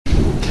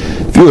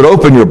you would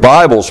open your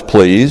Bibles,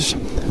 please,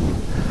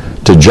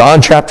 to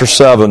John chapter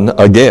 7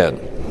 again.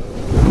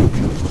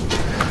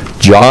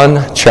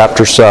 John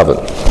chapter 7.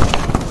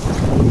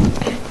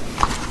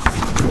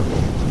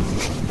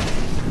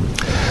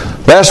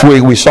 Last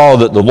week we saw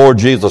that the Lord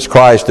Jesus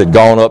Christ had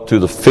gone up to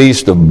the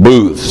Feast of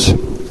Booths,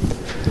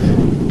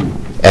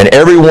 and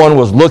everyone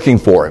was looking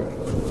for him,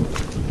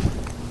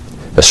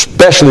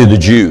 especially the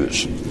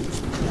Jews,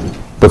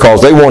 because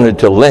they wanted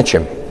to lynch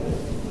him.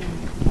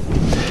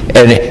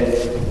 And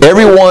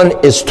everyone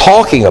is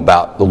talking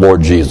about the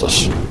Lord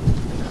Jesus,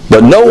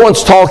 but no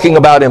one's talking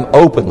about him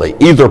openly,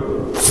 either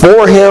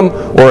for him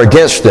or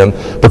against him,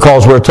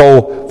 because we're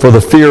told for the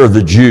fear of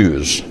the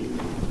Jews.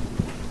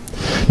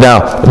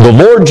 Now, the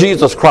Lord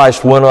Jesus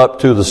Christ went up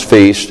to this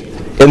feast.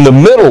 In the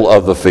middle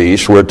of the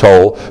feast, we're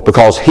told,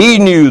 because he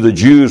knew the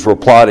Jews were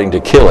plotting to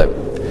kill him.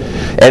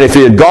 And if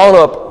he had gone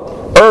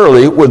up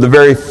early with the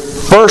very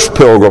first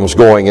pilgrims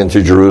going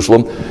into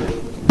Jerusalem,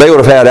 they would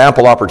have had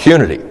ample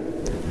opportunity.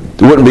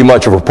 There wouldn't be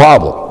much of a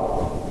problem.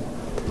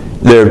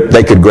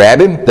 They could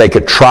grab him, they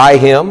could try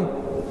him,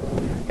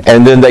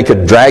 and then they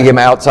could drag him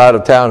outside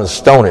of town and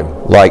stone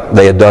him like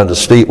they had done to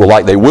Stephen,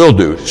 like they will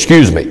do,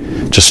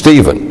 to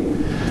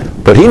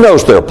Stephen. But he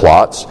knows their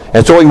plots,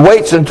 and so he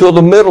waits until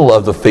the middle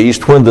of the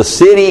feast when the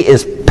city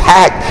is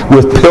packed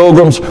with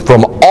pilgrims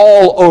from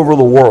all over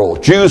the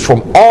world, Jews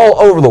from all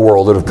over the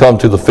world that have come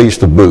to the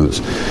Feast of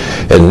Booths.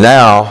 And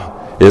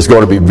now it's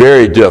going to be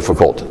very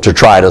difficult to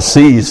try to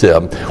seize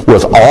him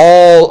with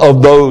all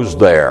of those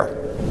there.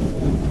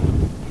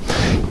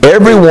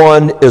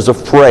 Everyone is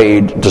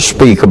afraid to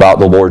speak about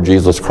the Lord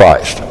Jesus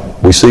Christ.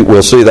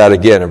 We'll see that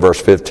again in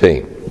verse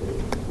 15.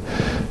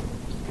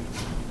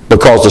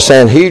 Because the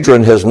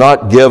Sanhedrin has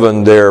not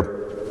given their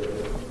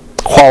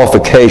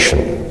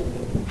qualification.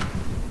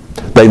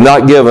 They've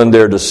not given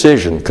their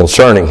decision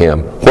concerning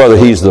him, whether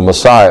he's the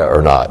Messiah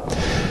or not.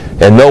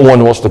 And no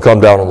one wants to come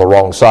down on the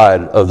wrong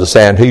side of the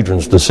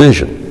Sanhedrin's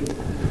decision.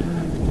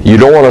 You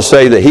don't want to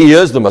say that he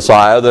is the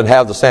Messiah, then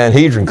have the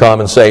Sanhedrin come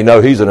and say,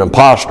 no, he's an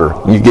imposter.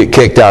 You get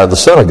kicked out of the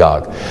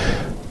synagogue.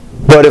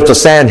 But if the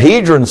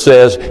Sanhedrin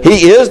says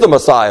he is the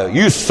Messiah,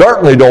 you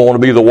certainly don't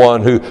want to be the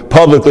one who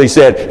publicly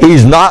said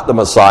he's not the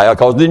Messiah,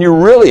 because then you're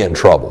really in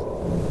trouble.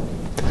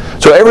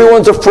 So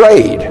everyone's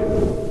afraid,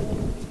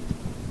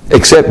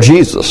 except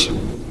Jesus.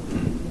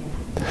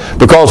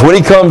 Because when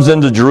he comes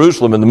into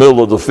Jerusalem in the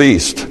middle of the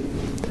feast,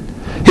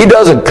 he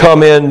doesn't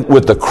come in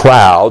with the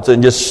crowds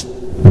and just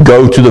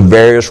go to the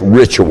various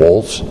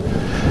rituals.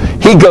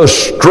 He goes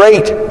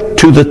straight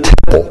to the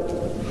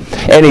temple,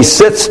 and he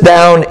sits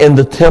down in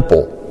the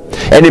temple.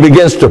 And he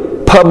begins to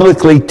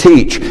publicly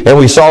teach. And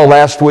we saw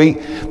last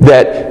week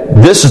that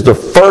this is the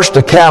first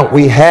account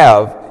we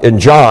have in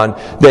John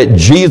that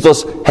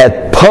Jesus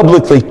had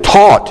publicly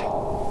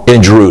taught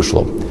in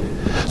Jerusalem.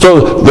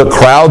 So the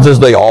crowds, as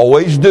they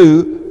always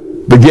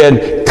do,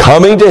 begin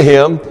coming to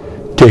him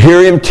to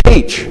hear him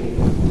teach.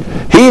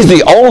 He's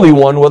the only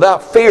one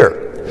without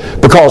fear,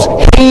 because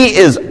he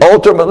is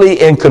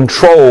ultimately in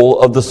control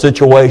of the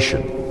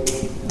situation.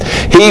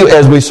 He,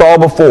 as we saw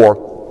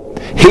before,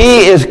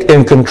 he is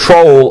in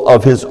control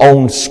of his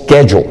own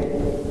schedule.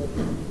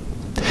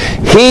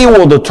 He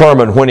will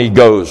determine when he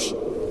goes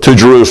to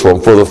Jerusalem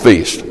for the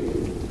feast.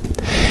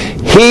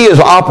 He is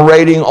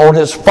operating on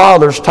his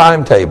Father's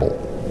timetable.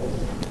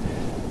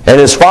 And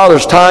his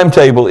Father's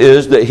timetable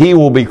is that he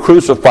will be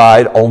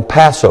crucified on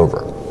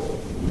Passover.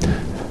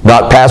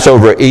 Not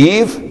Passover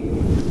Eve,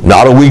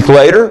 not a week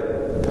later,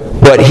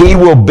 but he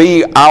will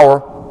be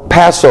our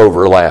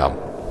Passover lamb.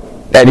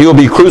 And he will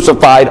be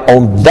crucified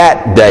on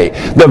that day.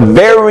 The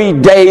very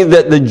day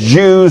that the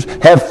Jews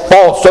have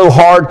fought so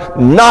hard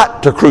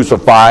not to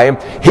crucify him,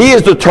 he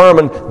has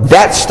determined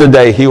that's the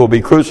day he will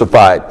be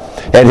crucified.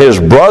 And his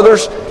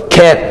brothers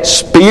can't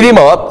speed him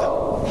up,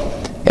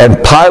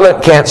 and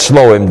Pilate can't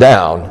slow him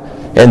down,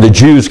 and the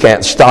Jews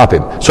can't stop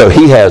him. So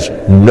he has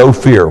no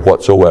fear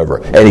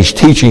whatsoever. And he's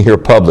teaching here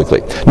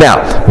publicly.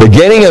 Now,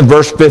 beginning in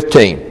verse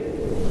 15,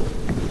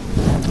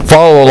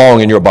 follow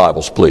along in your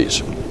Bibles,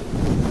 please.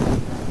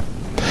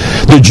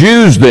 The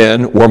Jews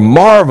then were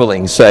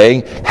marveling,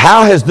 saying,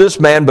 how has this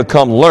man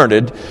become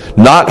learned,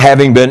 not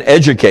having been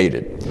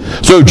educated?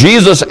 So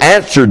Jesus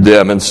answered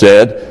them and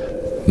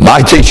said,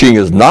 my teaching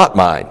is not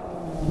mine,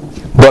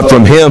 but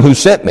from him who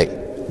sent me.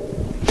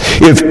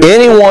 If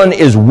anyone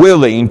is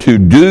willing to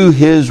do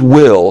his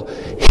will,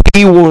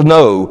 he will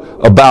know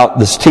about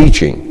this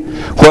teaching,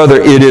 whether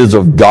it is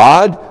of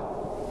God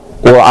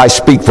or I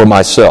speak for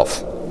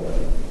myself.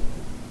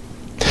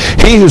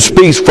 He who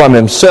speaks from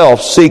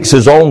himself seeks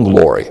his own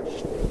glory.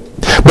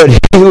 But he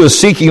who is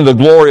seeking the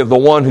glory of the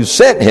one who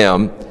sent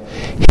him,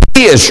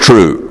 he is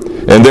true,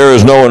 and there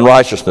is no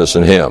unrighteousness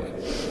in him.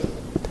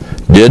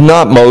 Did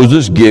not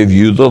Moses give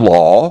you the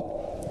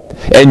law?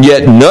 And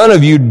yet none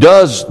of you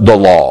does the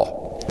law.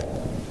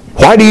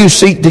 Why do you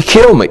seek to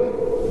kill me?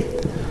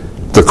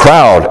 The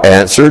crowd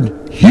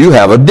answered, you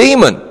have a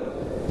demon.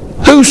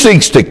 Who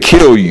seeks to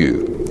kill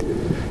you?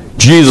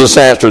 Jesus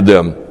answered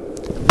them,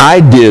 I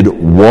did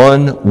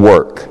one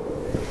work,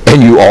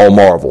 and you all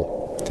marvel.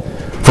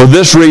 For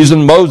this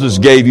reason Moses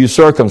gave you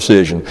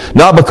circumcision,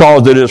 not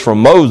because it is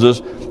from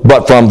Moses,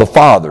 but from the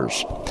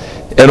fathers.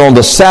 And on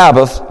the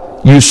Sabbath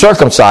you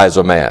circumcise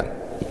a man.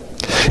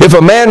 If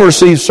a man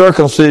receives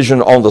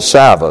circumcision on the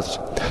Sabbath,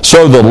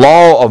 so the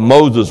law of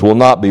Moses will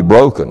not be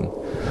broken,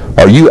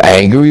 are you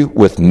angry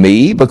with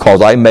me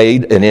because I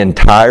made an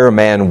entire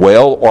man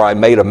well, or I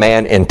made a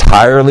man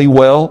entirely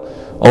well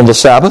on the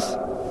Sabbath?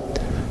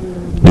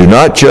 Do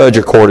not judge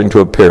according to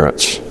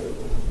appearance,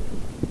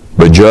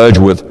 but judge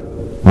with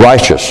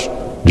righteous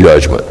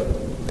judgment.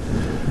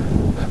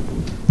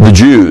 The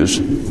Jews,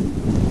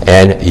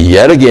 and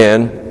yet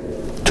again,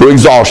 to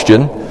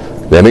exhaustion,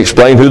 let me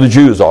explain who the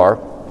Jews are.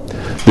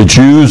 The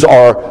Jews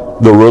are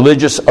the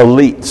religious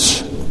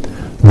elites.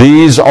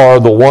 These are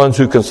the ones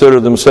who consider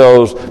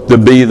themselves to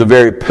be the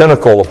very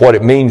pinnacle of what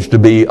it means to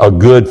be a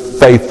good,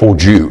 faithful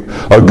Jew,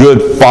 a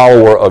good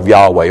follower of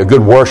Yahweh, a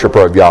good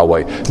worshiper of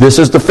Yahweh. This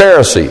is the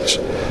Pharisees.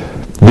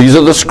 These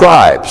are the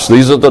scribes.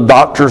 These are the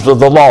doctors of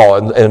the law,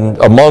 and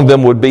among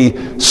them would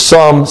be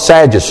some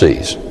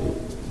Sadducees.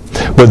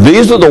 But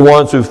these are the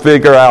ones who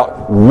figure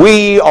out,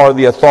 we are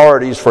the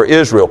authorities for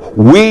Israel.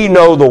 We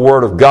know the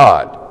Word of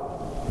God.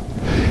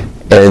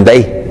 And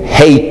they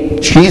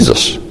hate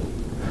Jesus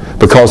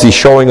because he's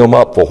showing them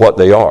up for what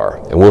they are.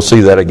 And we'll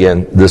see that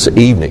again this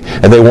evening.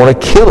 And they want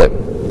to kill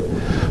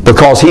him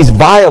because he's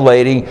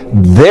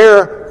violating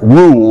their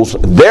rules,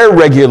 their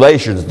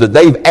regulations that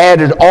they've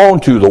added on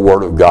to the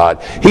Word of God.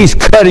 He's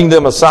cutting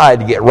them aside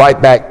to get right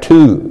back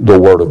to the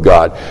Word of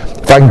God.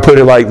 If I can put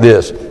it like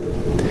this,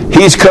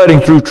 he's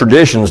cutting through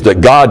traditions that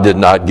God did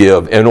not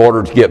give in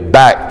order to get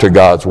back to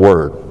God's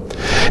Word.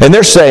 And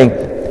they're saying,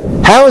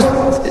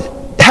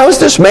 how is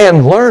this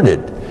man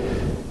learned?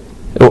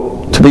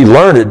 Well, to be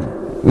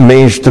learned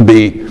means to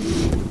be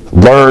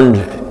learned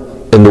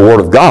in the Word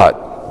of God,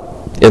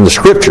 in the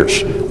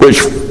Scriptures, which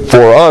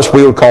for us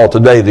we would call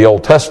today the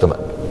Old Testament.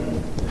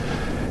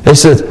 They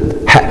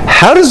said,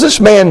 how does this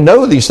man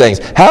know these things?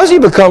 How has he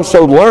become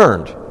so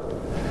learned?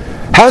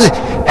 How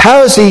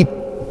has he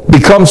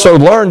become so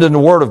learned in the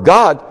Word of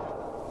God,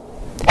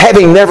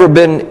 having never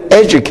been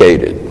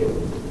educated?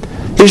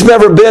 He's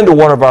never been to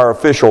one of our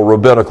official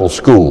rabbinical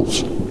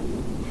schools,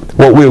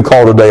 what we would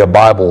call today a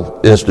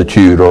Bible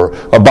institute or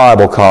a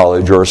Bible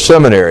college or a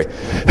seminary.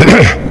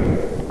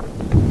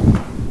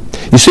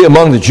 You see,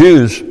 among the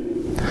Jews,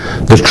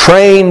 the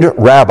trained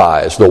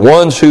rabbis, the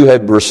ones who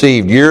had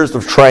received years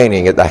of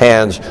training at the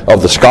hands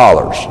of the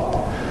scholars,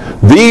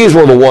 these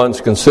were the ones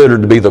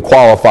considered to be the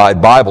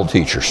qualified Bible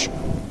teachers.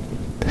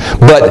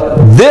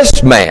 But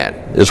this man,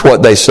 is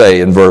what they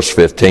say in verse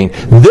 15,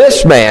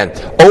 this man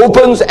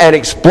opens and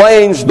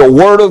explains the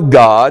Word of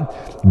God,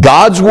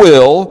 God's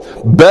will,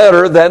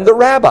 better than the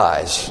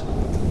rabbis.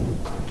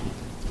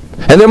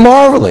 And they're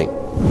marveling.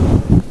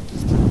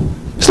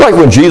 It's like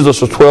when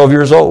Jesus was 12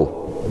 years old.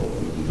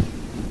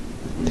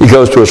 He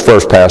goes to his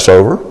first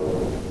Passover.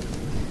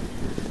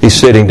 He's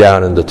sitting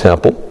down in the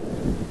temple.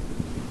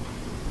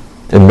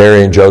 And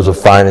Mary and Joseph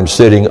find him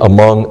sitting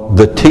among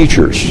the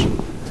teachers.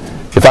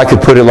 If I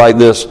could put it like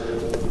this,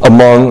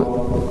 among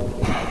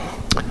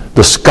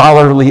the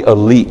scholarly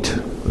elite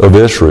of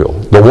Israel,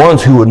 the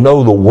ones who would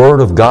know the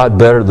Word of God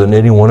better than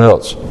anyone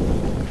else.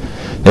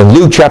 And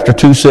Luke chapter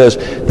 2 says,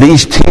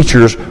 these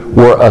teachers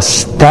were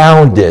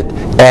astounded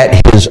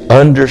at his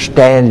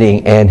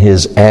understanding and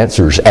his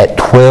answers at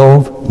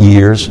 12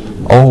 years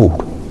old.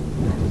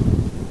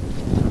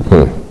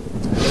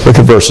 Look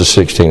at verses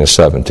 16 and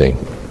 17.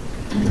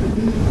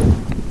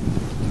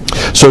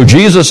 So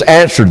Jesus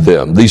answered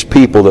them, these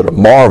people that are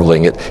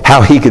marveling at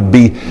how he could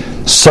be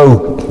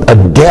so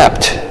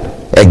adept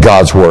at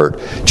God's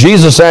Word.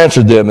 Jesus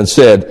answered them and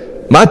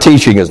said, my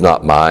teaching is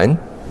not mine,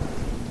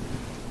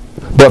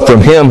 but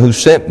from him who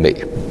sent me.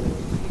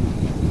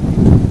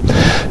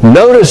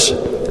 Notice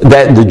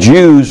that the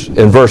Jews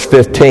in verse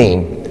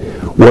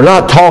 15 were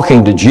not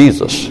talking to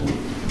Jesus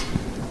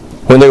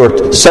when they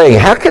were saying,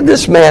 how could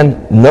this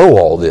man know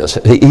all this?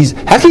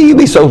 How can you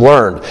be so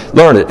learned?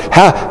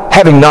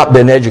 Having not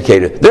been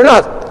educated. They're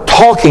not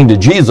talking to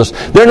Jesus.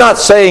 They're not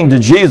saying to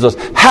Jesus,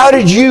 how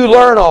did you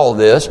learn all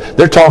this?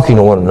 They're talking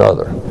to one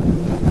another.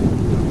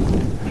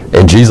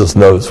 And Jesus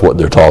knows what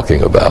they're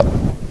talking about.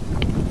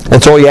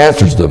 And so he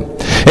answers them.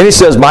 And he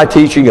says, my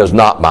teaching is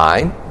not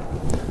mine,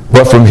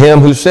 but from him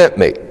who sent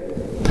me.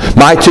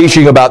 My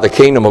teaching about the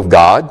kingdom of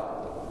God,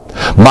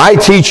 my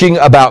teaching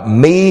about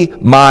me,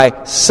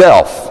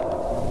 myself,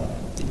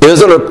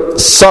 isn't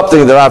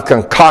something that I've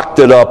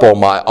concocted up on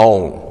my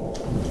own.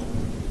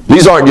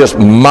 These aren't just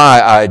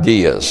my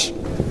ideas.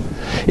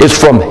 It's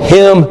from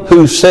him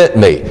who sent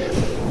me.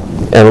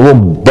 And a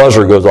little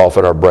buzzer goes off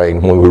in our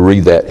brain when we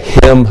read that.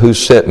 Him who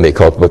sent me,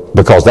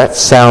 because that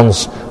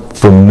sounds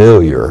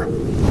familiar.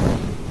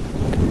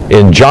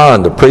 In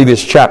John, the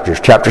previous chapters,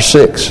 chapter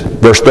 6,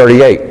 verse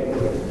 38,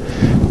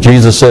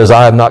 Jesus says,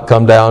 I have not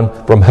come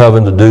down from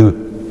heaven to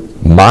do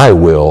my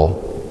will,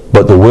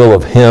 but the will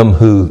of him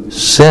who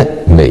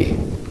sent me.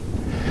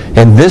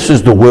 And this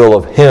is the will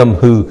of him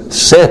who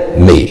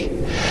sent me,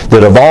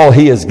 that of all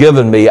he has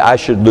given me, I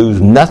should lose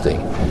nothing,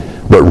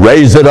 but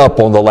raise it up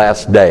on the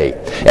last day.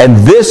 And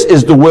this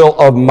is the will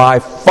of my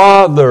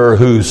Father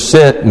who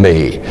sent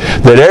me,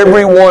 that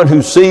everyone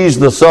who sees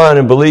the Son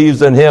and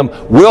believes in him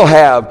will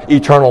have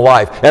eternal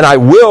life, and I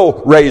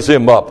will raise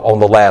him up on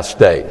the last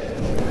day.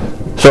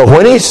 So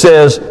when he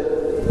says,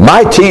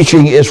 my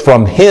teaching is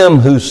from him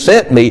who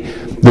sent me,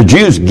 the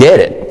Jews get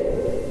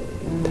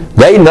it.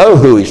 They know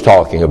who he's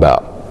talking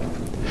about.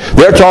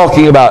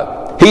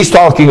 He's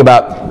talking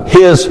about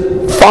his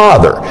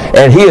Father.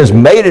 And he has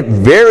made it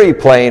very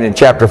plain in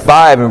chapter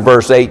 5 and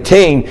verse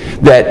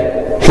 18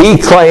 that he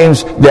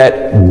claims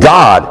that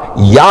God,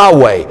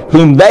 Yahweh,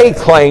 whom they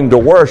claim to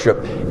worship,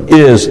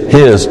 is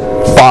his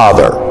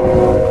Father.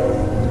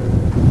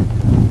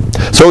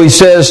 So he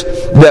says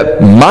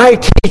that my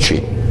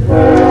teaching,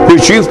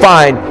 which you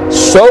find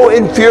so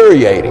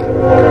infuriating,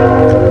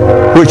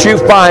 which you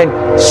find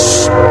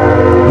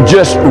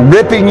just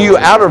ripping you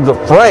out of the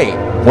frame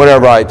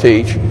whenever I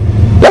teach,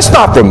 that's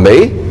not from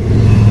me.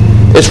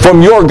 It's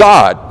from your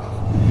God.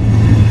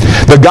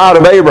 The God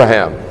of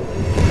Abraham,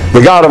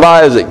 the God of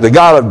Isaac, the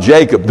God of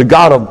Jacob, the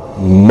God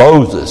of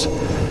Moses.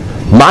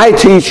 My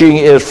teaching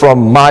is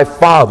from my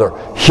Father,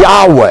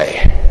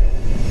 Yahweh.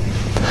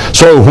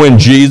 So when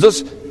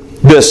Jesus,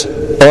 this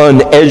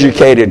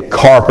uneducated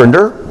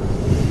carpenter,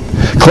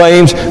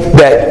 claims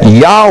that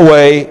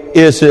Yahweh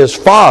is his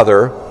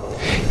Father,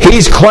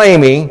 he's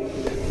claiming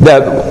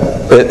that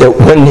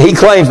when he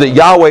claims that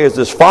Yahweh is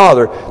his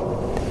Father,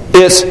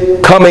 it's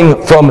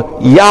coming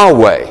from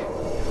Yahweh.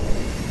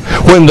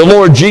 When the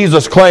Lord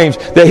Jesus claims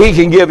that he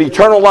can give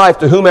eternal life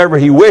to whomever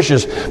he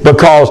wishes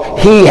because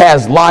he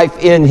has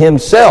life in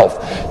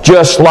himself,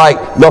 just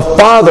like the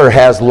Father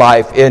has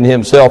life in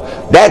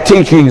himself, that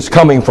teaching is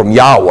coming from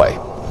Yahweh.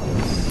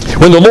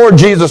 When the Lord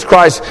Jesus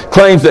Christ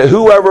claims that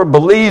whoever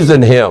believes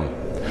in him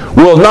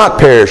will not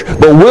perish,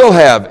 but will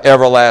have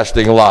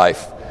everlasting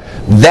life,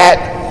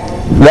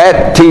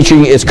 that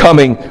teaching is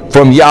coming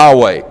from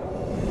Yahweh.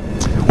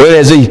 When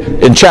as he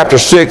in chapter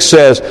 6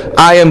 says,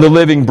 I am the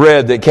living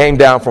bread that came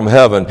down from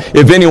heaven.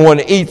 If anyone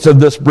eats of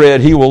this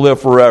bread, he will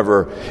live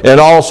forever. And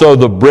also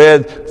the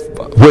bread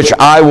which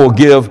I will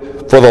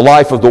give for the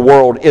life of the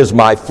world is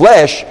my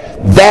flesh.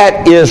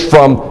 That is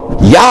from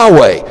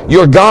Yahweh,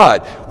 your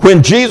God.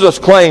 When Jesus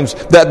claims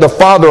that the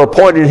Father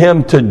appointed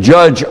him to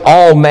judge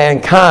all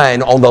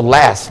mankind on the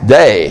last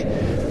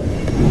day,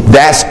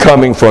 that's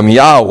coming from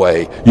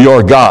Yahweh,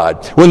 your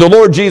God. When the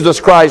Lord Jesus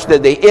Christ,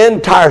 that the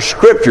entire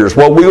Scriptures,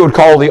 what we would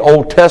call the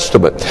Old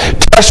Testament,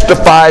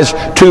 testifies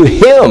to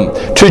him,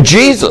 to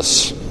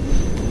Jesus,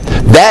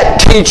 that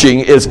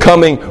teaching is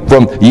coming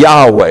from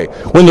Yahweh.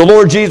 When the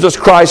Lord Jesus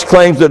Christ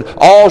claims that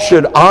all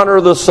should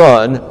honor the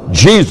Son,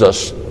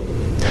 Jesus,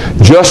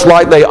 just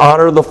like they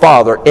honor the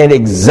Father, in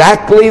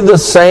exactly the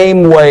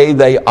same way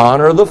they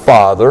honor the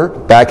Father,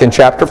 back in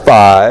chapter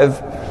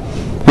 5,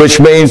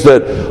 which means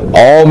that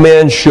all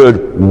men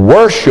should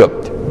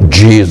worship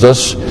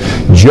Jesus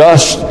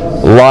just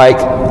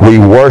like we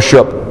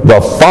worship the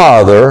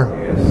Father.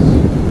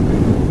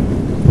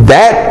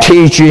 That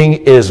teaching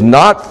is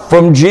not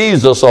from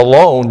Jesus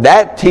alone.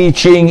 That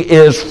teaching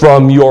is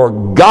from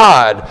your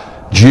God,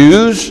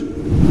 Jews.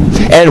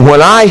 And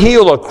when I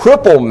heal a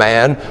crippled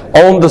man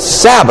on the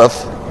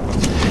Sabbath,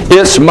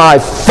 it's my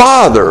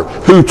Father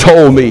who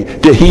told me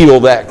to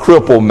heal that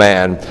crippled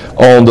man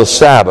on the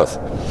Sabbath.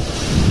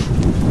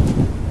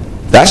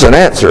 That's an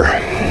answer.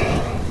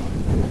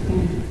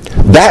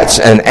 That's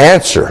an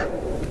answer.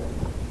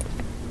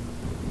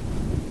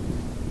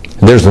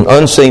 There's an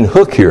unseen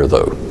hook here,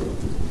 though.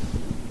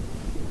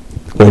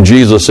 When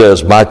Jesus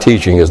says, my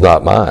teaching is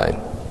not mine,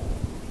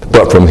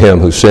 but from him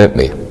who sent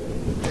me.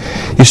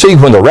 You see,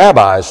 when the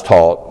rabbis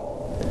taught,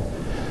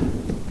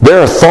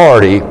 their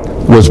authority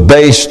was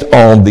based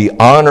on the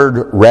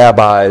honored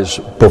rabbis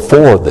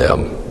before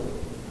them.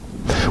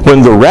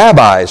 When the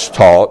rabbis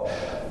taught,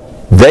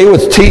 they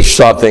would teach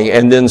something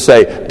and then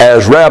say,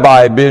 as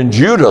Rabbi Ben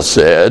Judah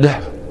said,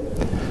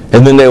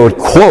 and then they would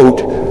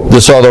quote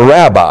this other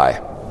rabbi.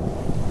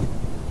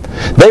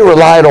 They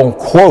relied on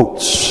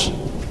quotes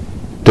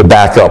to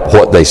back up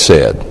what they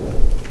said.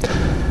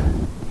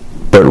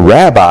 But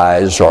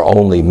rabbis are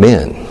only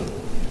men.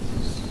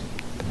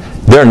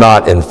 They're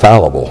not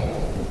infallible.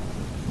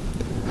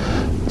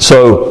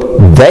 So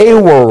they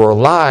were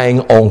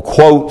relying on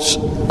quotes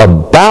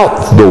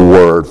about the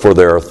Word for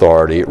their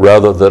authority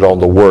rather than on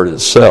the Word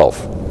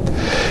itself.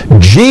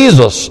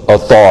 Jesus'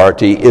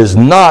 authority is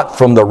not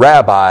from the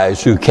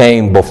rabbis who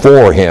came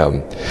before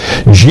him.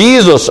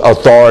 Jesus'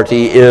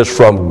 authority is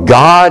from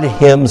God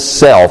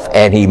himself,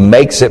 and he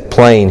makes it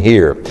plain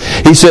here.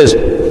 He says,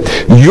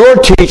 your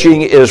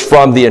teaching is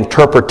from the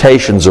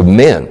interpretations of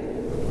men.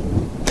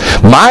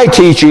 My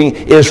teaching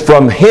is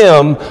from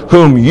him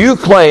whom you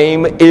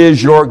claim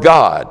is your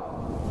God.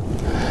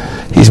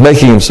 He's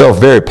making himself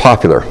very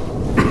popular.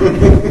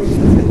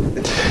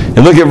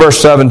 And look at verse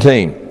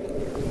 17.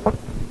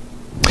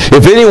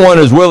 If anyone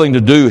is willing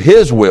to do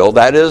his will,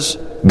 that is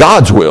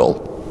God's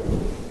will,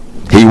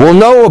 he will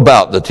know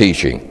about the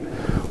teaching,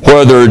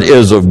 whether it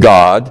is of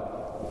God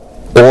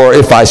or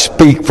if I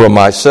speak from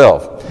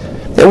myself.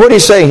 And what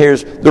he's saying here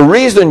is, the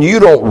reason you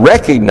don't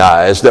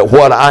recognize that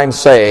what I'm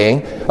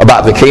saying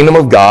about the kingdom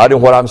of God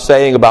and what I'm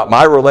saying about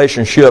my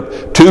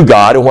relationship to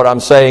God and what I'm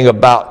saying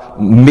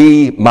about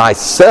me,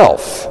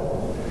 myself,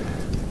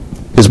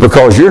 is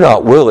because you're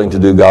not willing to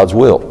do God's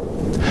will.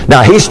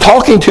 Now, he's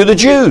talking to the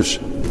Jews.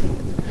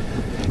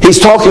 He's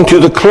talking to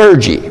the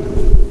clergy.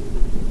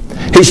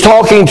 He's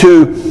talking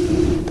to,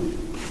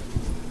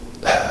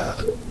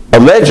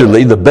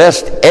 allegedly, the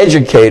best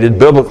educated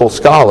biblical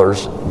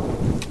scholars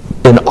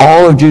in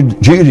all of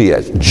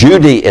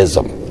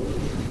Judaism.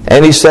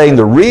 And he's saying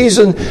the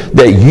reason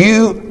that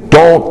you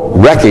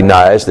don't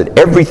recognize that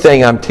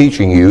everything I'm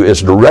teaching you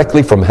is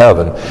directly from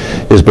heaven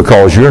is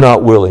because you're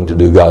not willing to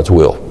do God's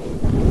will.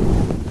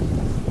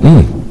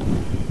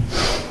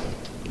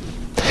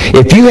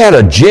 If you had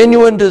a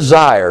genuine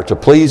desire to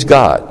please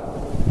God,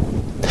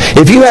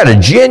 if you had a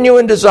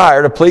genuine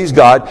desire to please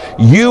God,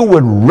 you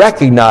would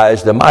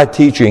recognize that my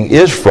teaching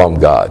is from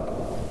God,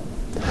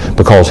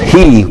 because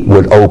He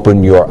would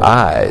open your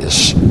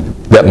eyes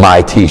that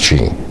my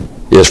teaching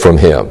is from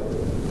Him.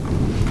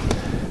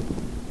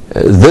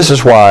 This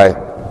is why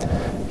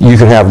you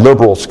can have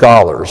liberal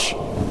scholars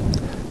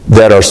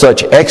that are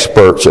such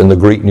experts in the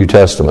Greek New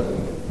Testament.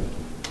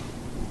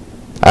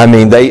 I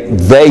mean, they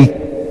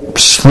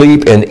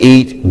sleep and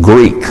eat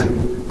Greek,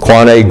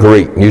 Koine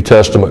Greek, New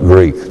Testament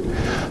Greek.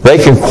 They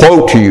can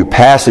quote to you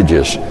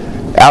passages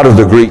out of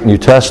the Greek New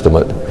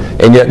Testament,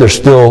 and yet they're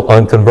still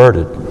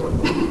unconverted.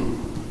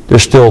 They're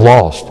still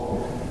lost.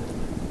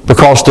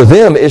 Because to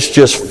them, it's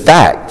just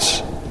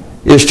facts.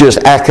 It's just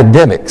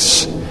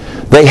academics.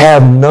 They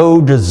have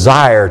no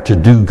desire to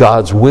do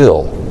God's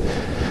will.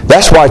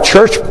 That's why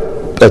church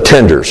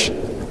attenders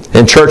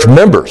and church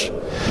members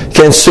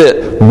can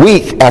sit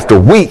week after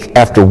week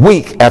after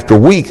week after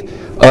week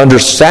under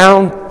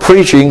sound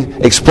preaching,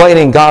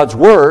 explaining God's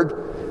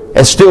Word,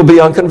 and still be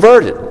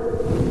unconverted.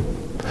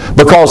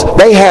 Because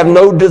they have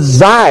no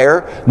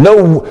desire,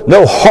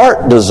 no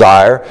heart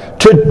desire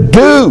to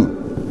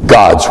do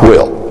God's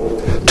will,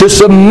 to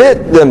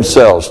submit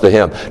themselves to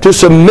Him, to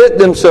submit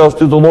themselves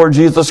to the Lord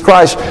Jesus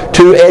Christ,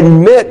 to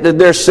admit that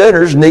they're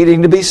sinners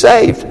needing to be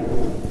saved.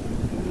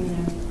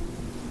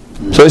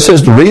 So he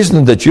says the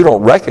reason that you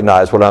don't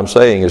recognize what I'm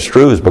saying is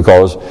true is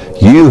because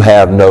you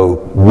have no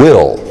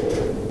will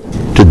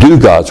to do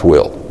God's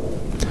will.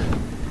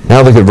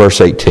 Now look at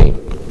verse 18.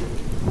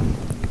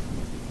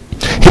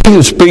 He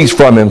who speaks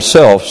from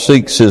himself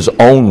seeks his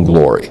own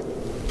glory.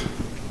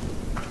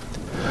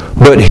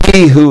 But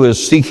he who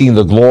is seeking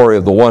the glory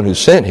of the one who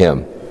sent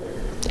him,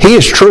 he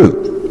is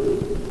true,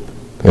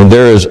 and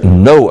there is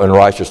no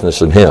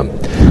unrighteousness in him.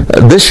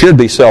 This should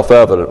be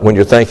self-evident when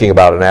you're thinking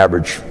about an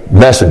average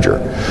messenger.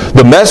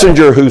 The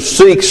messenger who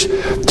seeks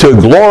to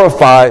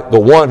glorify the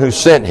one who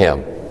sent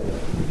him,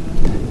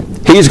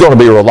 he's going to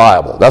be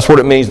reliable. That's what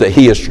it means that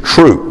he is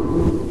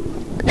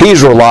true.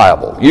 He's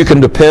reliable. You can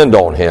depend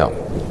on him.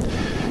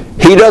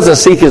 He doesn't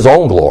seek his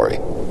own glory.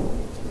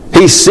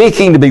 He's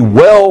seeking to be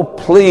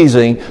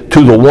well-pleasing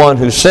to the one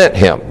who sent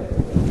him.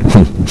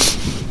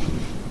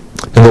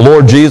 And the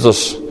Lord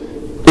Jesus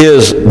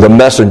is the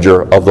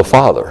messenger of the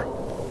Father.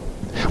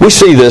 We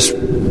see this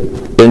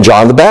in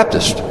John the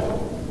Baptist.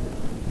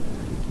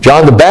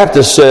 John the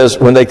Baptist says,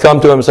 when they come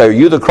to him and say, "Are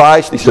you the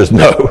Christ?" He says,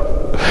 "No.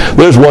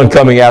 There's one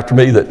coming after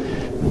me that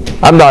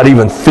I'm not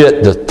even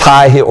fit to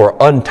tie or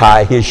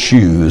untie his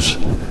shoes.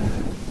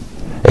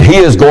 And he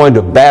is going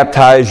to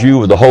baptize you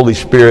with the Holy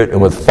Spirit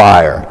and with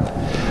fire.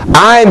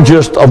 I'm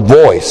just a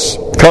voice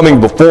coming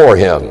before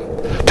him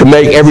to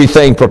make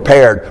everything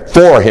prepared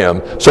for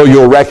him so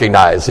you'll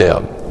recognize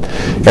him."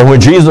 And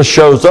when Jesus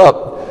shows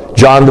up,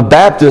 John the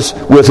Baptist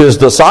with his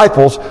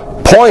disciples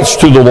points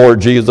to the Lord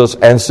Jesus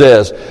and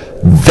says,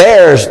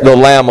 "There's the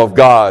Lamb of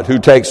God who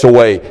takes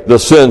away the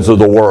sins of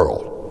the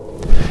world."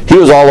 He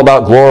was all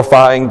about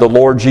glorifying the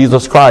Lord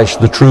Jesus Christ,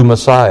 the true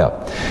Messiah.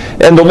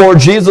 And the Lord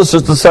Jesus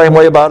is the same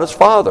way about his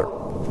Father.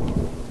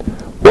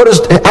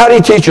 How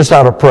did he teach us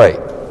how to pray?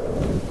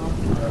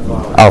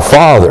 Our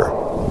Father,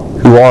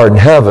 who art in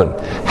heaven,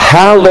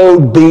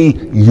 hallowed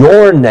be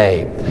your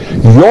name.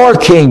 Your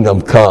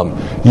kingdom come.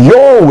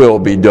 Your will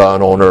be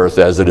done on earth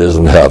as it is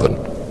in heaven.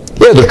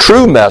 Yeah, the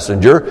true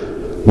messenger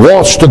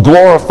wants to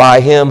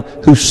glorify him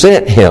who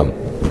sent him.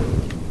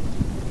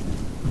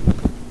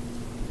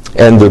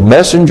 And the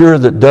messenger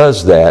that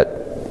does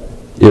that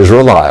is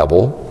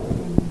reliable.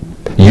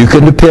 You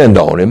can depend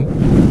on him.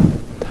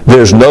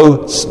 There's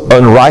no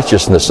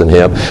unrighteousness in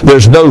him.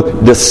 There's no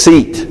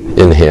deceit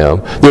in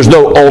him. There's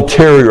no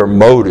ulterior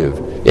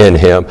motive in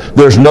him.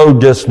 There's no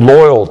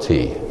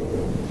disloyalty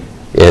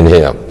in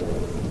him.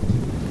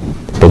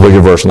 But look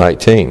at verse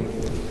 19.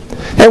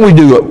 And we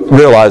do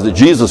realize that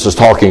Jesus is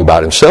talking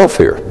about himself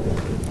here.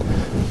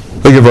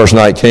 Look at verse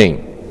 19.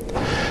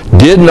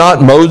 Did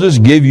not Moses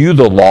give you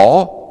the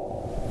law?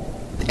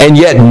 And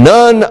yet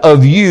none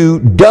of you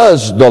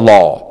does the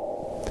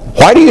law.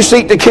 Why do you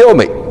seek to kill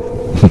me?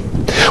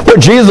 What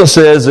Jesus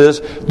says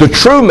is the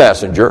true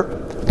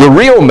messenger, the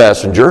real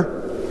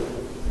messenger,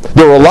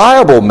 the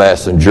reliable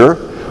messenger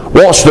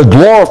wants to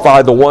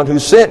glorify the one who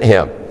sent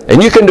him.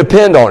 and you can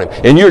depend on him.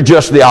 And you're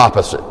just the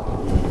opposite.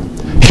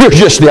 You're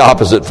just the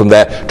opposite from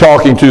that,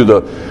 talking to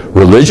the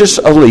religious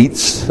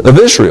elites of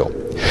Israel.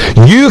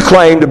 You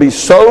claim to be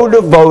so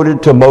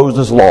devoted to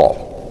Moses'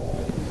 law.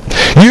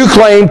 You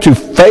claim to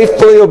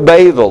faithfully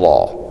obey the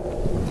law.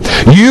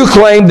 You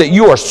claim that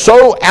you are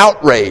so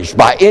outraged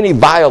by any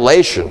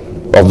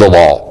violation of the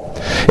law.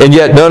 And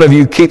yet none of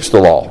you keeps the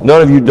law.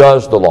 None of you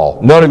does the law.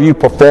 None of you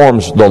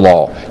performs the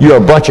law. You're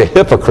a bunch of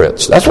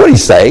hypocrites. That's what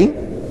he's saying.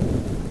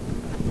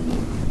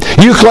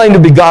 You claim to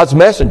be God's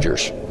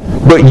messengers,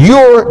 but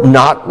you're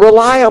not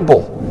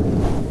reliable.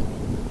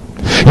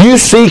 You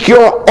seek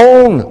your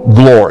own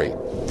glory.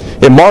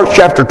 In Mark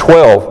chapter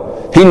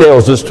 12, he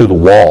nails this to the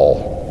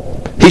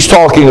wall. He's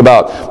talking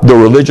about the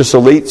religious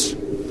elites,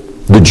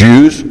 the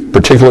Jews,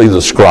 particularly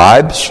the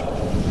scribes.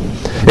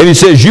 And he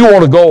says, you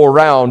want to go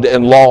around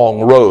in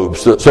long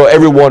robes so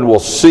everyone will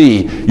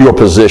see your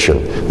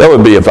position. That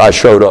would be if I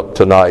showed up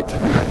tonight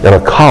in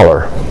a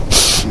collar.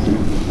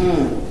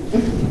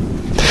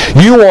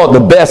 You want the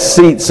best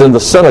seats in the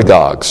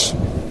synagogues.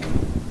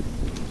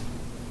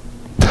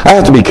 I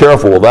have to be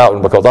careful with that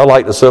one because I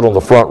like to sit on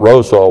the front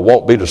row so I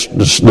won't be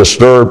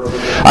disturbed.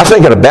 I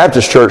think in a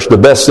Baptist church, the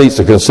best seats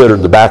are considered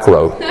the back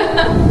row.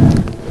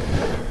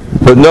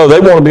 But no, they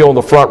want to be on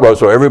the front row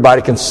so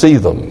everybody can see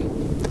them.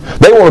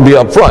 They want to be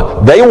up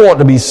front. They want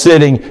to be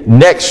sitting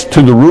next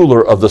to the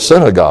ruler of the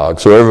synagogue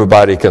so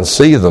everybody can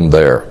see them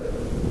there.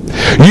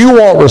 You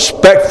want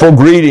respectful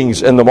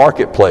greetings in the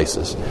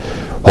marketplaces.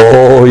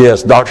 Oh,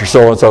 yes, Dr.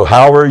 So-and-so,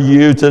 how are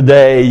you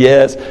today?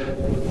 Yes.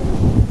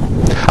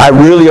 I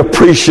really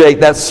appreciate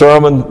that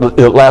sermon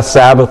last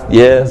Sabbath.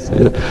 Yes.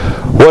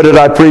 What did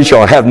I preach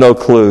on? I have no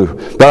clue.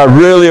 But I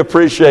really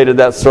appreciated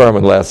that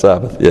sermon last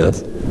Sabbath.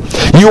 Yes.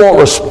 You want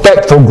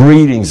respectful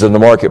greetings in the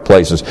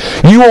marketplaces.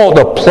 You want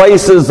the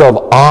places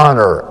of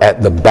honor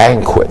at the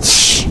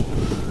banquets.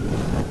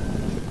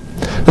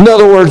 In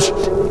other words,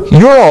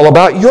 you're all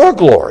about your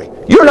glory.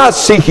 You're not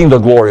seeking the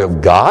glory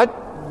of God.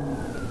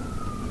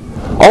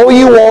 All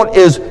you want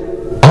is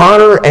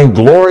honor and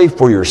glory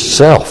for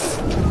yourself.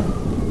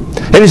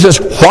 And he says,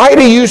 why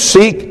do you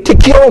seek to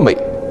kill me?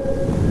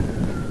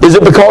 Is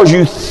it because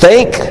you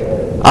think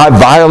I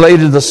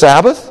violated the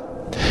Sabbath?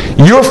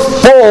 You're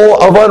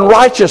full of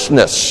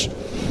unrighteousness.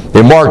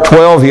 In Mark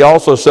 12, he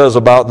also says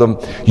about them,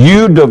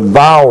 you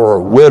devour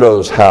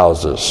widows'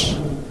 houses.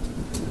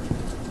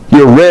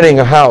 You're renting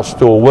a house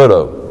to a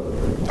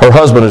widow. Her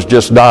husband has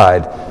just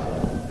died,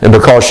 and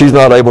because she's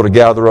not able to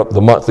gather up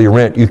the monthly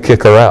rent, you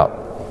kick her out.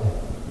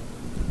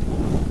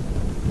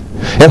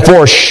 And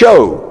for a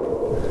show,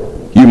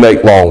 you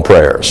make long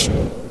prayers,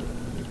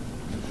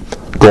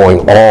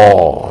 going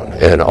on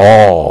and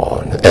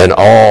on and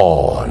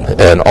on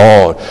and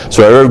on,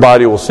 so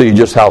everybody will see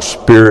just how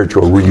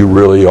spiritual you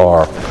really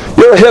are.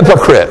 You're a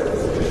hypocrite.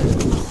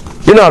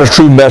 You're not a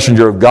true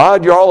messenger of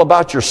God. You're all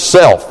about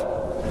yourself.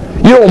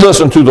 You don't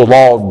listen to the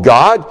law of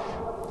God.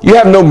 You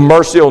have no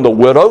mercy on the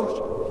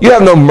widows. You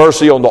have no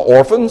mercy on the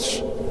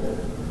orphans.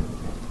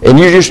 And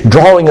you're just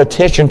drawing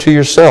attention to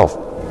yourself.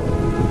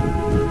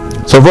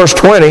 So verse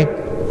 20,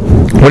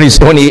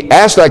 when he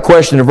asked that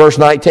question in verse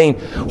 19,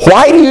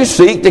 why do you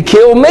seek to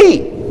kill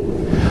me?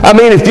 I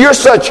mean, if you're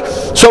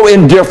so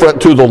indifferent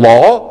to the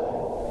law,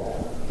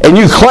 and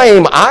you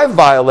claim I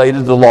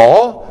violated the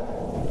law,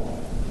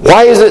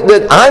 why is it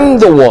that I'm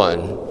the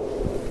one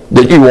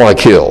that you want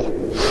to kill?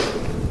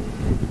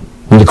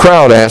 And the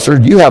crowd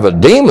answered, you have a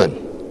demon.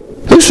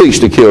 Who seeks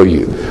to kill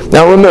you?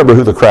 Now remember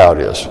who the crowd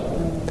is.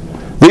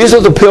 These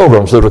are the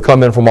pilgrims that have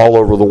come in from all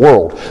over the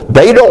world.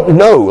 They don't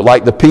know,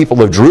 like the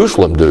people of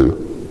Jerusalem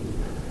do,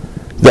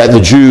 that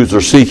the Jews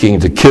are seeking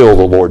to kill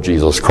the Lord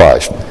Jesus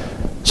Christ.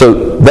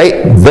 So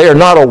they are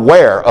not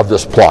aware of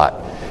this plot.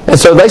 And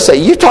so they say,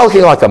 you're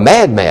talking like a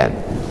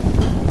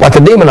madman, like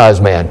a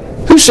demonized man.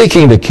 Who's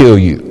seeking to kill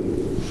you?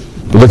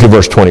 Look at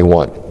verse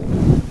 21.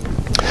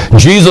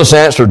 Jesus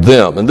answered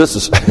them, and this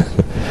is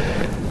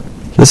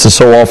this is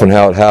so often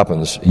how it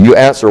happens. You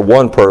answer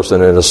one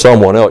person and it's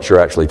someone else you're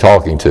actually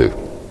talking to.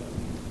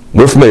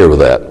 We're familiar with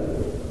that.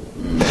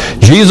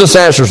 Jesus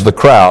answers the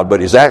crowd, but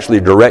he's actually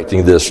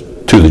directing this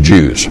to the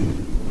Jews.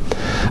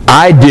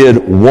 I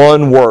did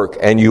one work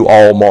and you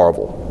all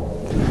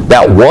marvel.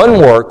 That one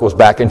work was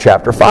back in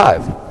chapter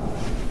 5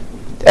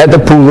 at the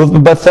pool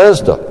of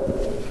Bethesda,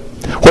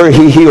 where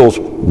he heals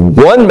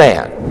one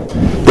man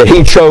that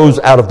he chose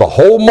out of the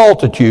whole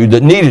multitude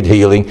that needed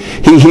healing.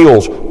 He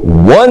heals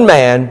one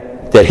man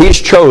that he's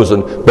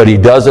chosen, but he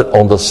does it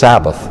on the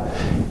Sabbath.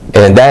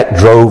 And that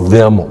drove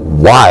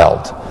them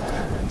wild,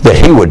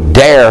 that he would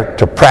dare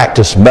to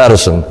practice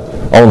medicine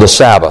on the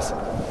Sabbath.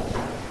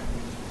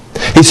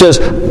 He says,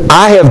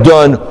 I have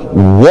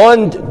done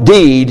one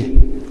deed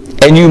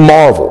and you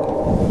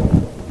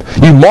marvel.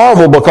 You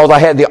marvel because I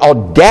had the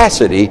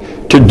audacity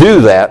to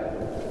do that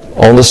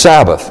on the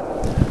Sabbath.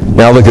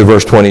 Now look at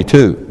verse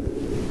 22.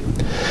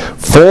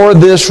 For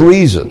this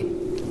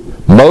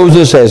reason,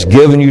 Moses has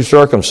given you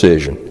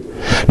circumcision,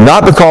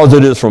 not because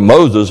it is from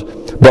Moses,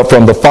 but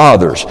from the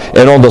fathers.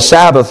 And on the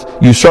Sabbath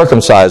you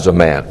circumcise a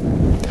man.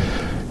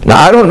 Now,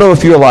 I don't know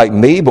if you're like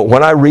me, but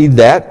when I read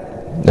that,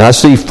 and I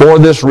see for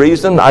this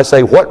reason, I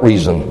say, what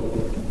reason?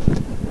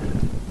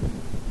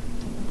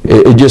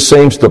 It just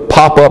seems to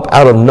pop up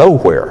out of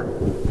nowhere.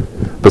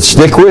 But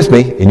stick with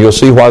me, and you'll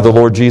see why the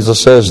Lord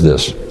Jesus says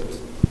this.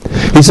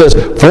 He says,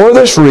 for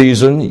this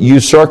reason you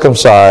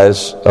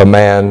circumcise a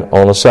man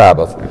on a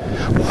Sabbath.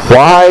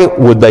 Why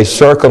would they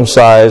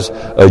circumcise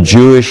a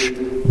Jewish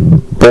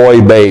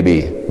boy baby?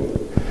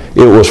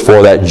 It was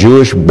for that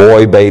Jewish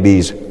boy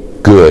baby's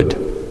good.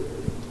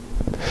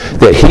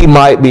 That he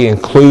might be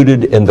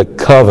included in the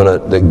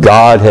covenant that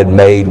God had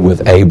made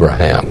with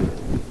Abraham.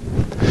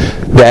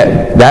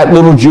 That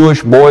little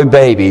Jewish boy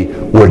baby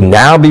would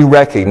now be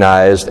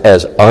recognized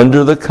as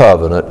under the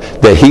covenant,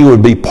 that he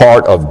would be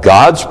part of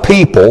God's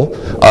people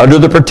under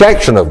the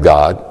protection of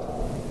God,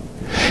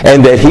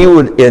 and that he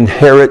would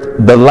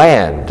inherit the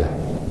land.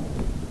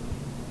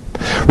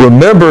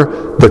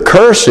 Remember, the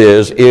curse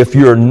is, if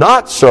you're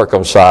not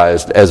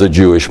circumcised as a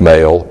Jewish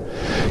male,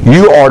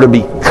 you are to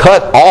be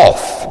cut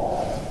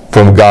off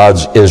from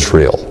God's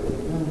Israel.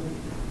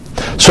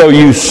 So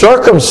you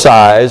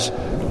circumcise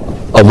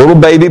a little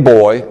baby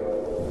boy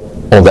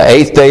on the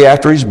 8th day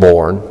after he's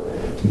born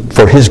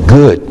for his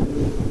good.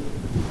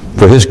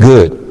 For his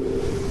good.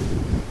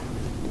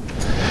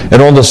 And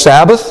on the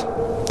Sabbath,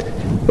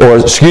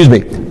 on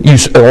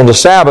the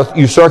Sabbath,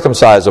 you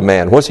circumcise a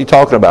man. What's he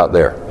talking about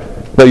there?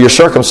 No, you're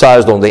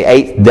circumcised on the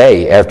 8th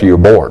day after you're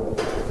born.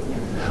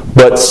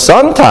 But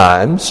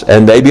sometimes,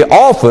 and maybe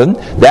often,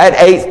 that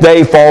 8th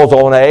day falls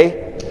on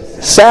a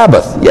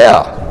Sabbath.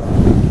 Yeah.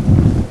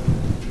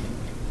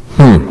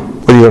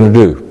 What are you going to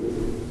do?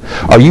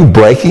 Are you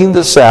breaking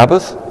the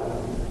Sabbath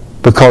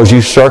because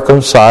you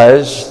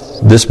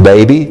circumcised this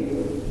baby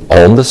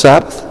on the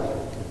Sabbath?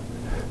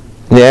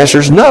 And the answer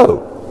is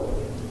no.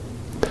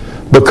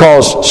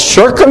 Because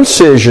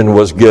circumcision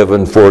was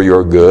given for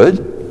your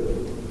good.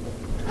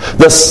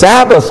 The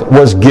Sabbath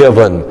was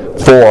given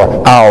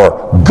for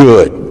our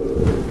good.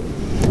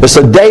 It's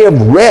a day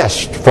of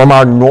rest from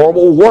our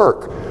normal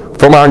work,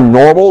 from our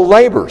normal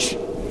labors.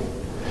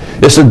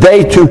 It's a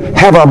day to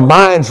have our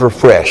minds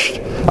refreshed,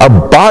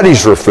 our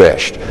bodies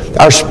refreshed,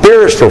 our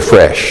spirits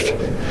refreshed.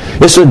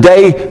 It's a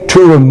day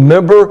to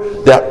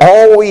remember that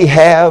all we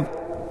have,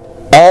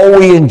 all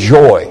we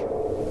enjoy,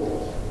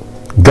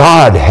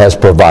 God has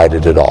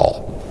provided it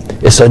all.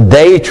 It's a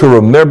day to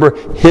remember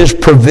His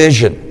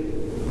provision.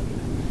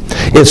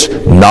 It's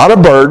not a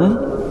burden.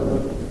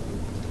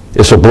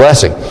 It's a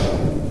blessing.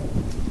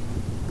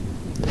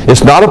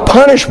 It's not a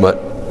punishment,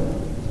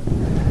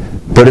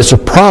 but it's a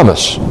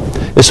promise.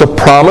 It's a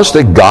promise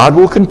that God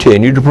will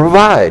continue to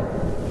provide.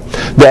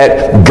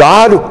 That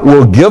God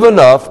will give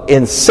enough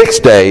in 6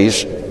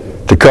 days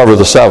to cover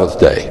the 7th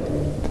day,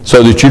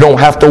 so that you don't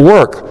have to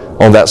work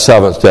on that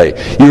 7th day.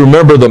 You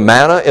remember the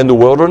manna in the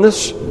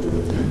wilderness?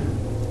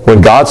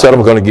 When God said,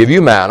 I'm going to give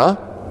you manna.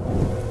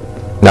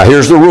 Now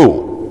here's the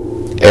rule.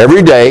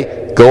 Every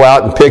day, go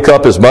out and pick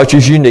up as much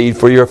as you need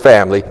for your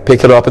family.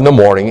 Pick it up in the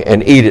morning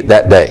and eat it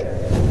that day.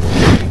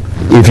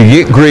 If you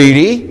get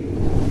greedy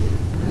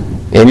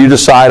and you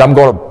decide, I'm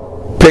going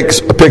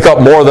to pick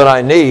up more than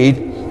I need,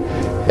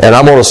 and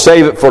I'm going to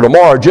save it for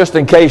tomorrow just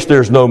in case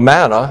there's no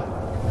manna,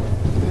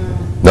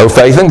 no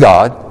faith in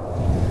God,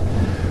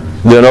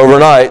 then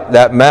overnight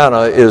that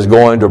manna is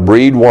going to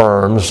breed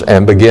worms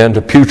and begin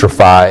to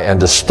putrefy and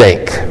to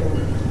stink.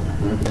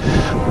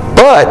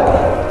 But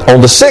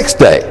on the 6th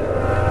day,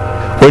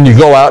 when you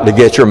go out to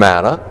get your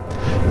manna,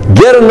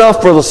 get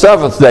enough for the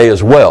 7th day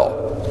as well.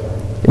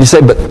 And you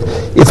say, but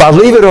if I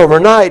leave it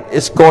overnight,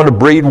 it's going to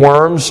breed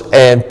worms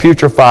and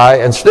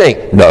putrefy and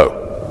stink. No.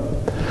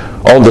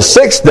 On the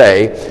 6th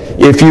day,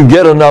 if you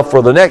get enough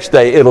for the next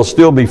day, it'll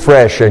still be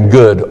fresh and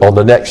good on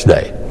the next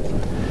day.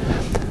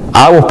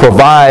 I will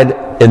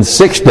provide in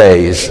 6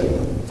 days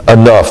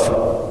enough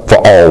for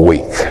all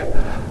week.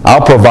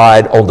 I'll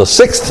provide on the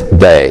 6th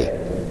day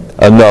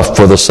enough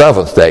for the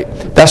 7th day.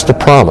 That's the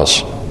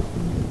promise.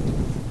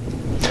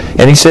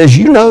 And he says,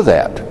 you know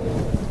that.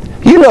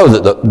 You know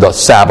that the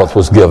Sabbath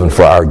was given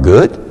for our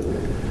good.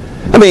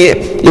 I mean,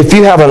 if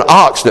you have an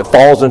ox that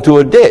falls into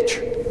a ditch,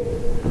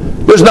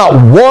 there's not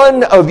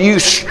one of you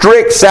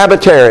strict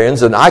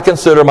Sabbatarians, and I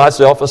consider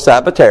myself a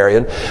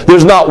Sabbatarian,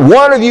 there's not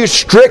one of you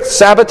strict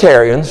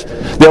Sabbatarians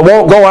that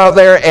won't go out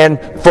there and,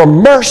 for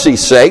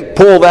mercy's sake,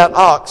 pull that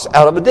ox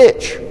out of a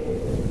ditch.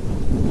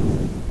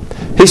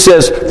 He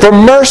says, for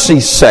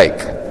mercy's sake,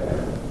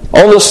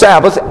 on the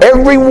Sabbath,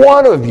 every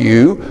one of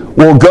you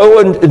will go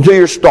into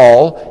your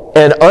stall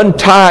and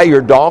untie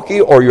your donkey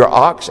or your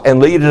ox and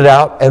lead it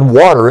out and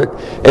water it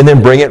and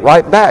then bring it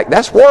right back.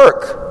 That's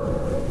work.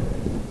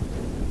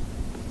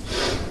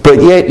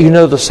 But yet you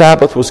know the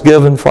Sabbath was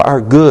given for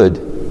our good.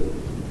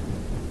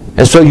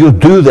 And so you'll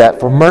do that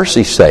for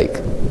mercy's sake.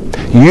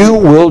 You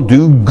will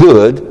do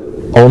good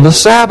on the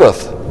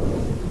Sabbath.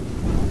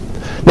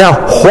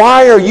 Now,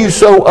 why are you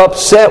so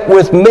upset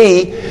with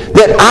me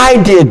that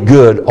I did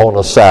good on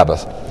a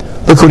Sabbath?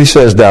 Look what he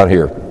says down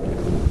here.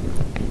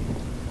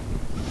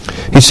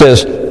 He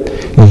says,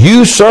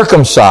 you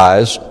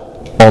circumcise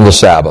on the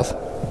Sabbath.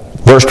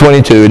 Verse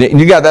 22, and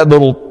you got that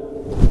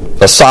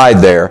little aside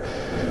there,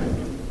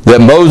 that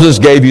Moses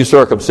gave you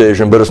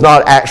circumcision, but it's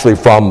not actually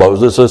from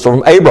Moses, it's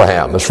from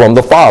Abraham, it's from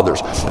the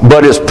fathers,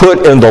 but it's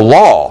put in the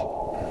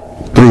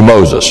law through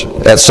Moses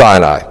at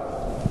Sinai.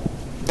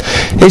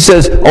 He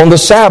says, on the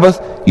Sabbath,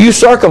 you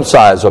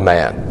circumcise a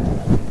man,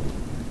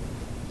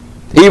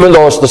 even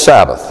though it's the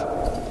Sabbath.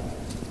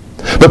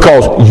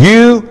 Because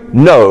you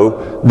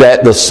know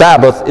that the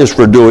Sabbath is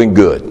for doing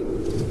good.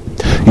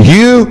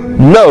 You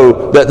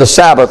know that the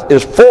Sabbath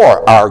is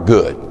for our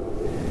good.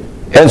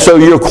 And so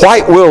you're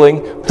quite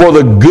willing for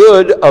the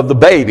good of the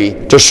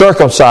baby to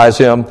circumcise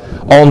him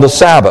on the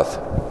Sabbath.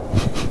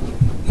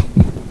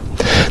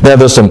 Now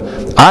there's some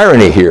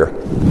irony here.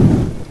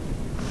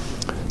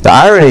 The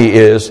irony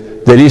is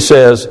that he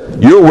says,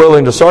 you're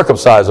willing to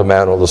circumcise a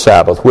man on the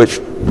Sabbath, which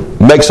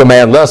makes a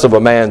man less of a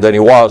man than he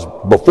was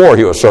before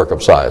he was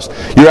circumcised.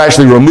 You're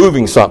actually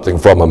removing something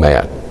from a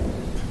man.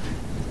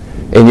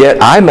 And yet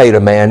I made a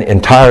man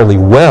entirely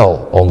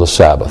well on the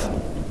Sabbath.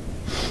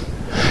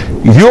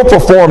 You'll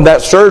perform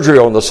that surgery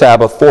on the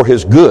Sabbath for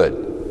his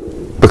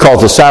good,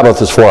 because the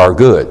Sabbath is for our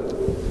good.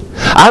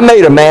 I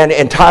made a man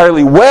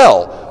entirely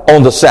well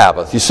on the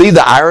Sabbath. You see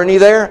the irony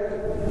there?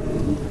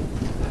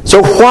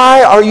 So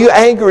why are you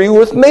angry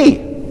with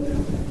me?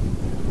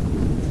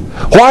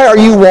 Why are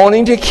you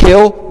wanting to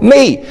kill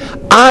me?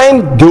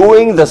 I'm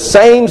doing the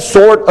same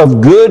sort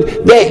of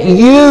good that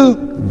you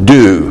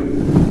do.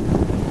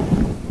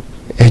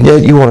 And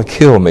yet you want to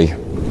kill me.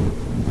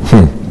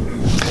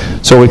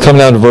 So we come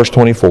down to verse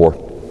 24.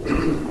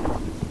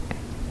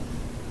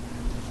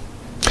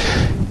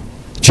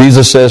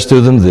 Jesus says to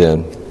them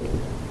then,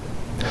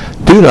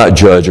 do not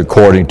judge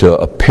according to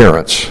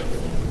appearance,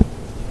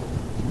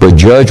 but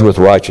judge with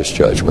righteous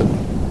judgment.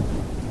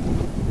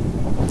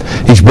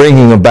 He's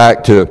bringing them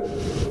back to,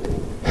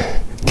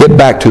 get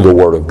back to the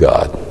Word of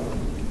God.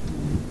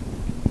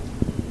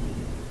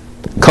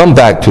 Come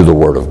back to the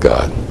Word of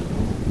God.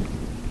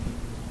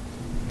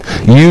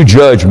 You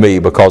judge me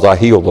because I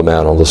healed the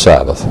man on the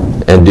Sabbath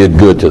and did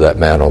good to that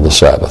man on the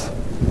Sabbath.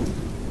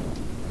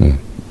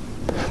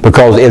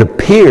 Because it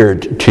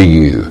appeared to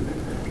you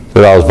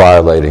that I was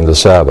violating the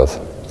Sabbath.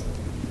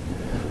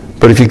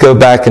 But if you go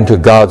back into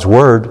God's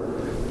Word,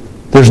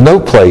 there's no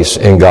place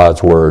in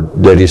God's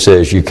Word that He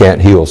says you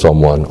can't heal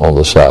someone on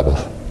the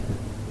Sabbath.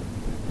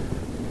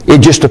 It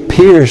just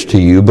appears to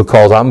you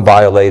because I'm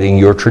violating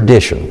your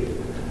tradition.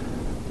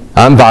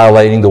 I'm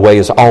violating the way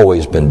it's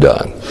always been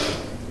done.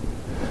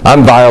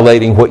 I'm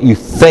violating what you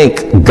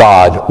think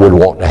God would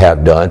want to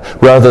have done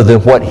rather than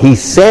what He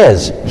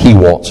says He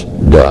wants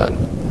done.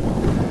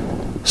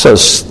 So,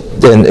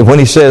 and when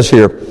He says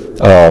here in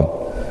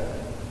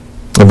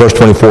verse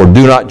 24,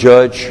 do not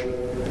judge,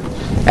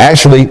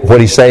 actually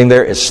what He's saying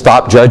there is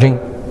stop judging.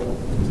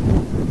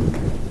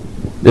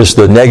 It's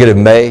the negative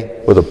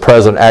may with a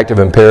present active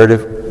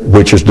imperative,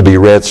 which is to be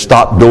read,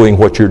 stop doing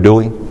what you're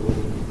doing.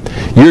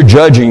 You're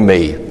judging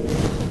me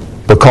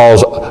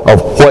because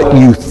of what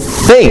you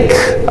think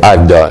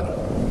I've done.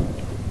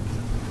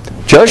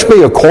 Judge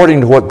me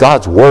according to what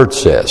God's Word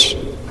says.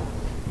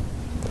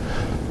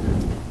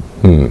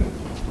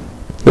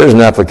 There's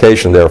an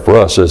application there for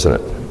us, isn't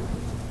it?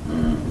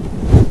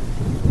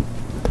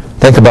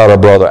 Think about our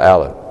brother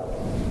Alan.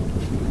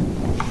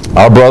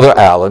 Our brother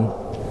Alan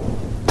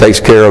takes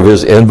care of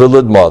his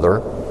invalid mother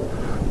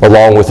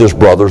along with his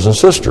brothers and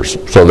sisters.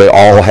 So they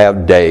all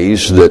have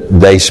days that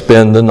they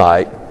spend the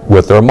night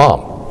with their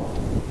mom.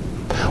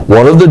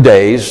 One of the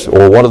days,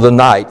 or one of the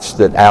nights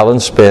that Alan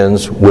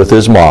spends with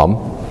his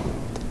mom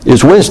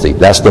is Wednesday.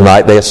 That's the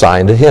night they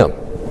assign to him.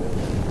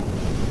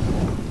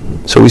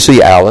 So we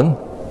see Alan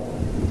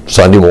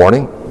Sunday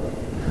morning.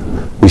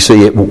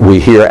 We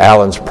hear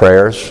Alan's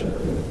prayers.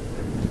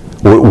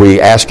 We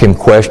ask him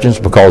questions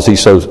because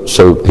he's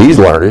he's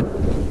learned it.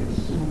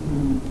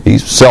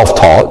 He's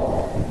self-taught.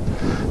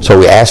 So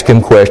we ask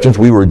him questions.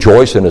 We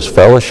rejoice in his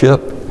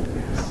fellowship.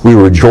 We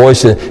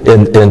rejoice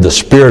in the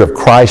Spirit of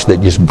Christ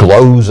that just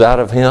glows out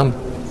of him.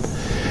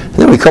 And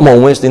then we come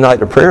on Wednesday night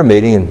to prayer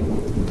meeting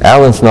and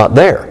Alan's not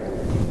there.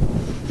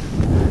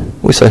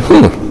 We say,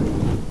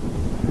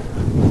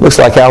 looks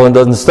like Alan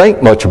doesn't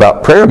think much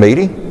about prayer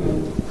meeting.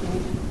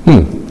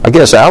 I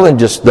guess Alan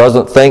just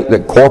doesn't think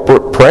that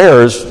corporate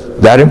prayer is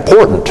that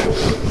important.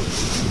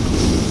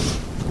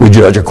 We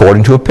judge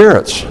according to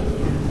appearance.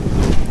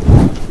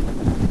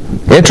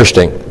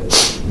 Interesting.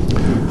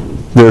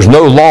 There's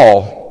no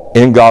law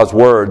in God's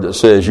Word that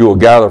says you will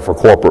gather for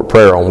corporate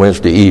prayer on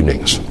Wednesday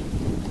evenings.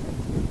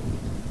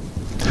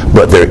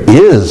 But there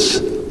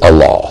is a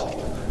law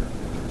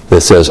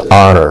that says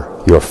honor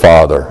your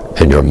father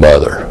and your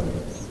mother.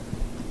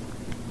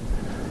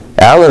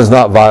 Alan's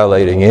not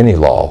violating any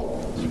law.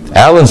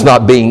 Alan's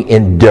not being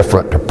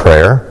indifferent to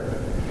prayer.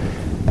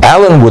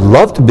 Alan would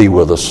love to be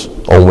with us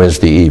on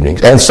Wednesday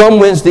evenings. And some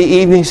Wednesday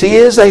evenings he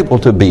is able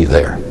to be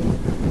there.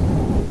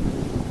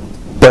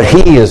 But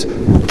he is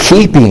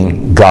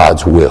keeping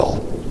God's will.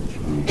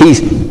 He's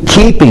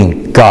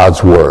keeping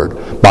God's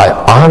Word by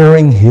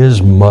honoring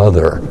his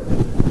mother.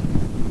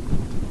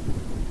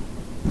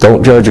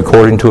 Don't judge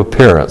according to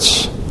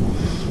appearance,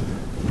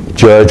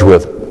 judge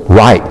with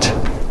right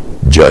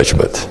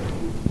judgment.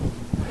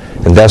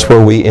 And that's where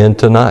we end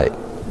tonight.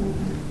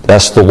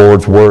 That's the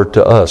Lord's word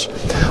to us.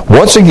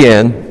 Once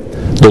again,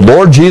 the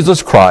Lord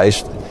Jesus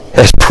Christ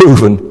has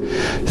proven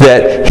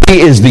that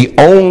He is the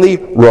only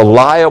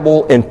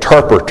reliable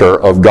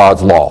interpreter of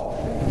God's law.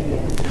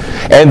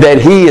 And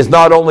that He is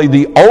not only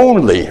the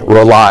only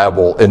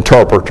reliable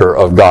interpreter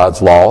of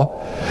God's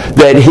law,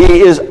 that He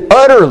is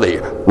utterly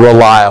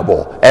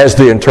reliable as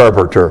the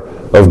interpreter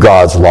of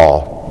God's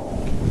law.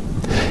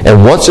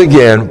 And once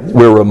again,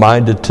 we're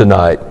reminded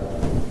tonight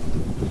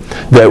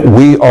that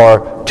we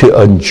are to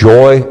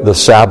enjoy the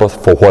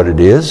Sabbath for what it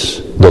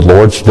is, the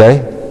Lord's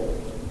Day,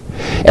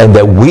 and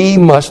that we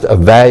must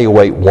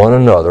evaluate one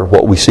another,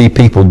 what we see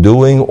people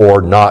doing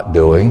or not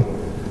doing,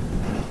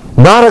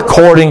 not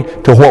according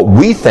to what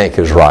we think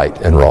is right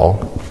and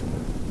wrong,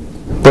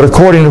 but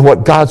according to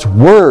what God's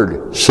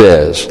Word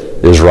says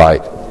is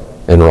right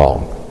and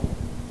wrong.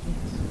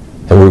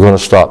 And we're going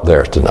to stop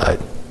there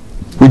tonight.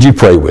 Would you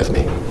pray with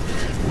me?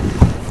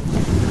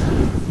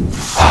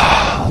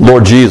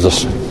 Lord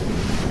Jesus,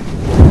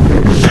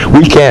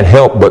 we can't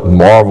help but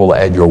marvel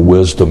at your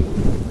wisdom.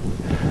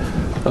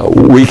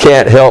 We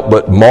can't help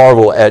but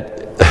marvel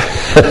at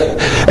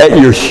at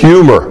your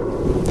humor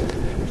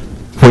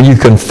when you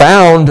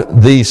confound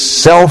these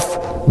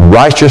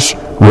self-righteous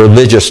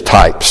religious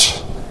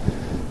types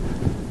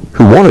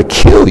who want to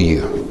kill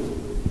you.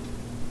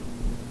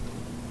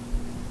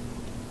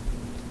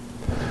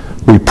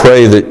 We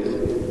pray that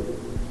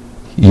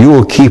you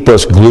will keep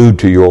us glued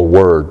to your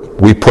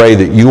word. We pray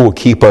that you will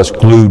keep us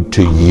glued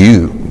to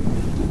you.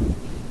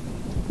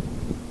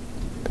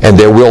 And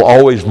that we'll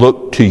always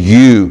look to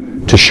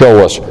you to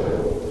show us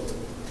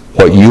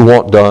what you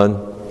want done,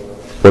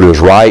 what is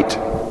right,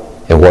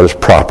 and what is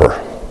proper.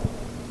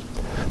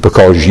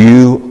 Because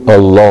you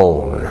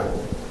alone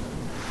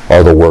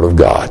are the Word of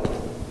God.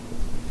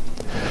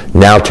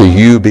 Now to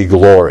you be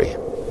glory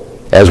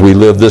as we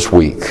live this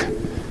week,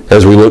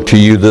 as we look to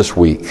you this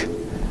week,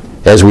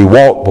 as we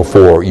walk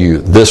before you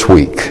this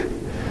week,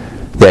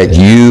 that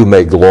you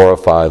may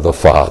glorify the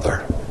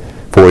Father.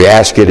 For we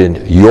ask it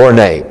in your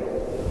name.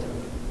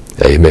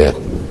 Amen.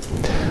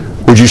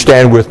 Would you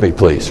stand with me,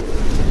 please?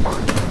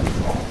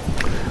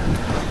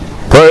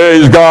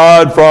 Praise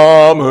God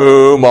from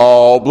whom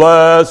all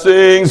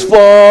blessings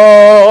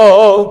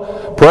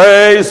flow.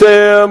 Praise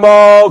Him,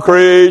 all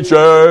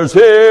creatures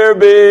here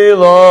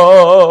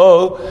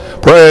below.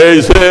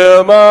 Praise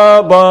Him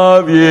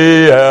above,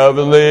 ye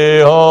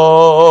heavenly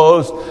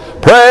hosts.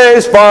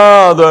 Praise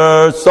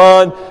Father,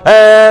 Son,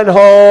 and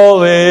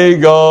Holy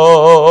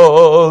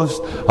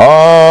Ghost.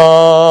 Amen.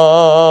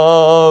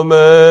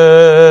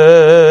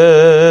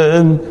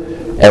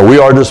 And we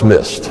are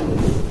dismissed.